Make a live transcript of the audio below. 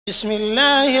بسم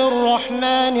الله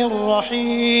الرحمن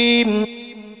الرحيم.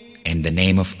 In the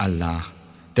name of Allah,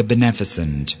 the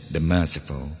Beneficent, the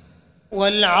Merciful.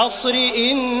 والعصر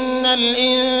إن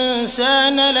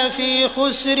الإنسان لفي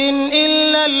خسر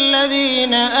إلا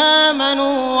الذين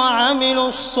آمنوا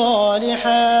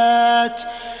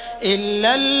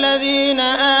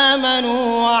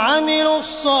وعملوا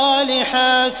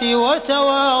الصالحات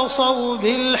وتواصوا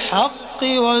بالحق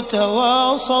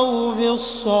وتواصوا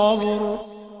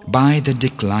بالصبر. By the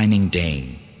declining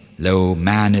day, lo,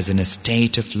 man is in a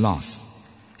state of loss,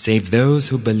 save those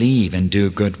who believe and do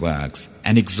good works,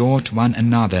 and exhort one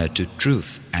another to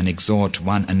truth and exhort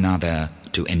one another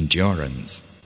to endurance.